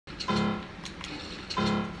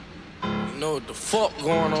know what the fuck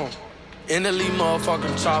going on. NLE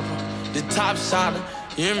motherfucking Choppa, the top shotter,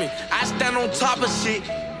 you hear me? I stand on top of shit.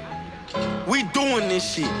 We doing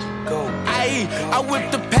this shit. Go. Ayy, I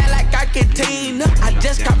whip the pad like I can teen. I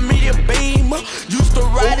just got me a beamer. Used to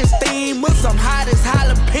ride his steamers. I'm hot as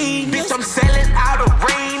jalapeno. Bitch, I'm selling out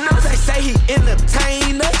arenas. They say he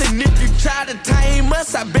entertain us. And if you try to tame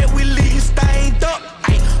us, I bet we leave stained up.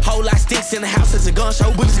 Ayy, whole lot sticks in the house, it's a gun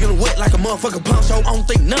show. Bullets getting wet like a motherfucking pump show. I don't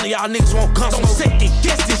think none of y'all niggas won't come. Don't second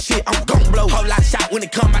guess this shit, I'm gon' blow. Whole lot shot when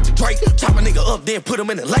it come out the Drake. Chop a nigga up, then put him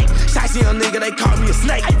in the lake. Shots young nigga, they call me a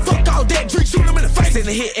snake. Ay, fuck all that drink, shoot him in the face. In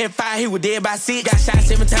the hit F5, he was dead by 6. Got shot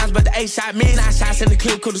 7 times, but the 8 shot me. 9 shots in the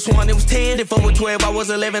clip, could've sworn it was 10. If I was 12, I was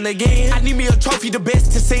 11 again. I need me a trophy, the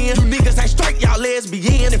best to send. You niggas ain't straight, y'all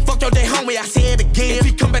lesbian. And fuck your day homie, I said again. If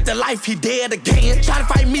he come back to life, he dead again. Try to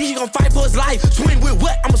fight me, he gon' fight for his life. Swing with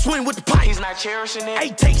what? I'ma swing with the pipe. He's not cherishing it. Hey,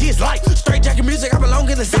 take his life. Straight jacket music, I belong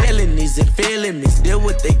in the felonies and felonies. Still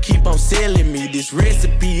what they keep on selling me. This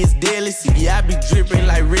recipe is deadly. See, I be dripping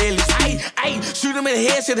like really. Ayy, shoot him in the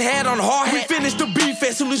head, should've had on the hard hat. We finished the beef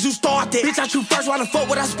as soon as you start that. Bitch, I shoot first, why the fuck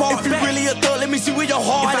would I spark? If you really a thug, let me see where your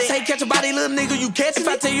heart is. If I say catch a body, little nigga, you catch it. If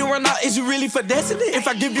I tell you run out, is you really for destiny? If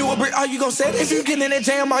I give you a brick, are you gon' set it? If you get in that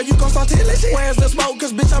jam, are you gon' start telling shit? Where's the smoke?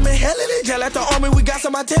 Cause bitch, I'm in hell in it. Jail at the army, we got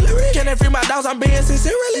some artillery. Can they free my dogs? I'm being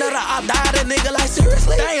sincerely. Another op died, a nigga like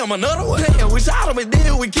seriously. Damn, another one. Damn, we shot him and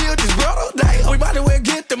then we killed his brother. Damn, we might as well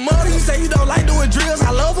get the money. You say you don't like doing drills,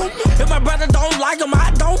 I love him. If my brother don't like him,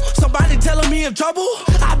 I don't. Somebody telling me in trouble.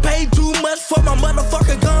 I paid too much for my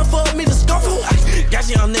motherfucking gun for me to scuffle. Got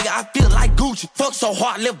you young nigga, I feel like Gucci. Fuck so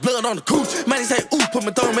hard, left blood on the cooch. Man, they say, ooh, put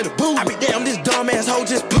my thumb in the boot. I be damn, this dumb ass hoe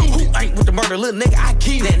just blew. Ain't with the murder, little nigga, I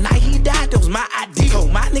keep. That night he died, that was my ID.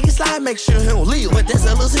 Told my nigga slide, make sure he don't leave. But that's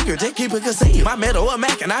a little secret, just keep it concealed. My metal a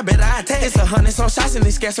Mac and I bet I attack. It's 100 some shots and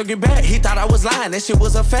he scared so get back. He thought I was lying, that shit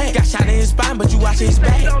was a fact. Got shot in his spine, but you watching his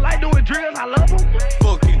back. He don't like doing drills, I love him.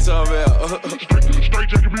 Fuck you talking about. Straight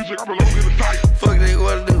jacket music, I belong in the tight. Fuck nigga,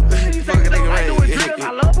 what to do? Fuck nigga, right? Know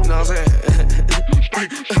what I'm saying?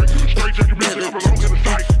 Straight jacket music, I belong in the